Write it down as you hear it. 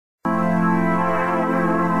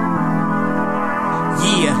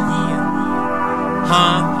Okay.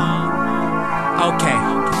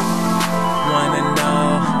 Wanna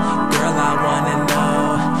know, girl, I wanna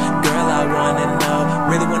know, girl, I wanna know,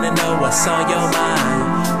 really wanna know what's on your mind.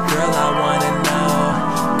 Girl, I wanna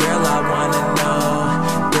know, girl, I wanna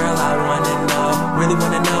know, girl, I wanna know, really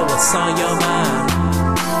wanna know what's on your mind.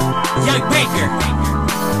 Young Baker,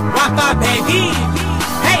 Wifi Baby,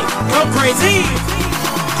 hey, go crazy,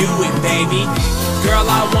 do it, baby. Girl,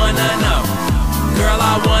 I wanna know, girl,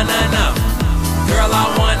 I wanna know, girl, I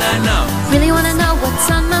wanna know, really wanna know what's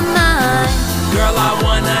on my mind. girl, I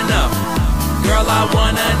wanna know, girl, I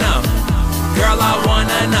wanna know, girl, I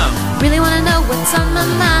wanna know, really wanna know what's on my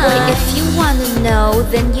mind. Well, if you wanna know,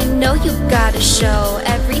 then you know you gotta show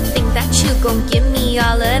everything that you gon' give me,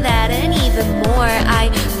 all of that and even more. I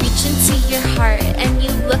reach into your heart and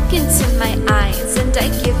you look into my eyes, and I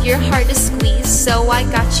give your heart a squeeze, so I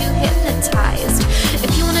got you hypnotized.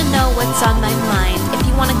 If you wanna know what's on my mind, if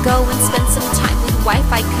you wanna go and spend some time with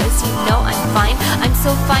Wi-Fi, cause you know I'm fine. I'm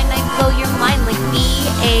so fine, I blow your mind like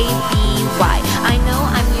B-A-B-Y. I know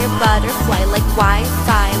I'm your butterfly like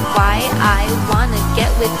Wi-Fi. Why I wanna get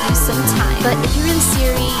with you sometime. But if you're really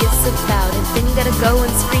serious about it, then you gotta go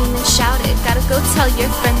and scream and shout it. Gotta go tell your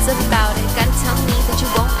friends about it. Gotta tell me that you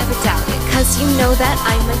won't ever doubt it, cause you know that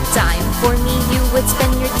I'm a dime. For me you would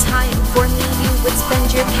spend your time, for me you would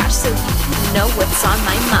spend your cash, so you can know what's on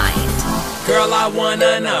my mind. girl, I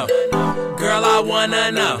wanna know, girl, I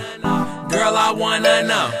wanna know, girl, I wanna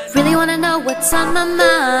know, Really wanna know what's on my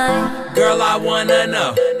mind. girl, I wanna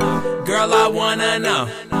know, girl, I wanna know,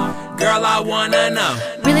 girl, I wanna know,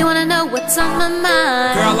 Really wanna know what's on my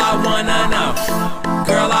mind. girl, I wanna know,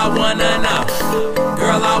 girl, I wanna know,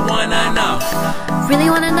 girl, I wanna know, Really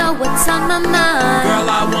wanna know what's on my mind. girl,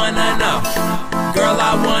 I wanna know, girl,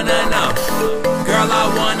 I wanna know, girl, I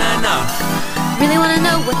wanna know. Really wanna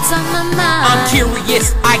know what's on my mind. I'm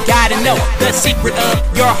curious, I gotta know the secret of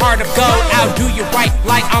your heart of gold. I'll do you right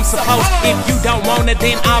like I'm supposed. If you don't wanna,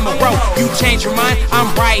 then I'm a roll. You change your mind, I'm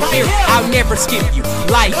right here. I'll never skip you,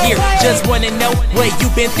 like here. Just wanna know what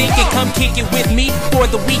you've been thinking. Come kick it with me for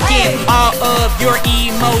the weekend. All of your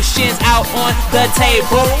emotions out on the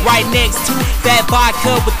table, right next to that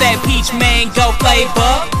vodka with that peach mango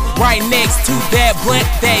flavor. Right next to that blunt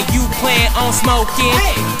that you plan on smoking.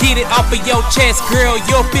 Get it off of your chest, girl,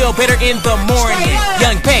 you'll feel better in the morning.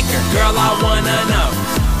 Young Baker, girl, I wanna know,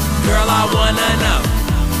 girl, I wanna know,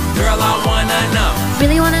 girl, I wanna know,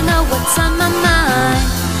 Really wanna know what's on my mind.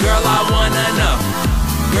 girl, I wanna know,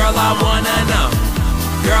 girl, I wanna know,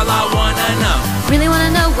 girl, I wanna know, Really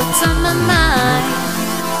wanna know what's on my mind.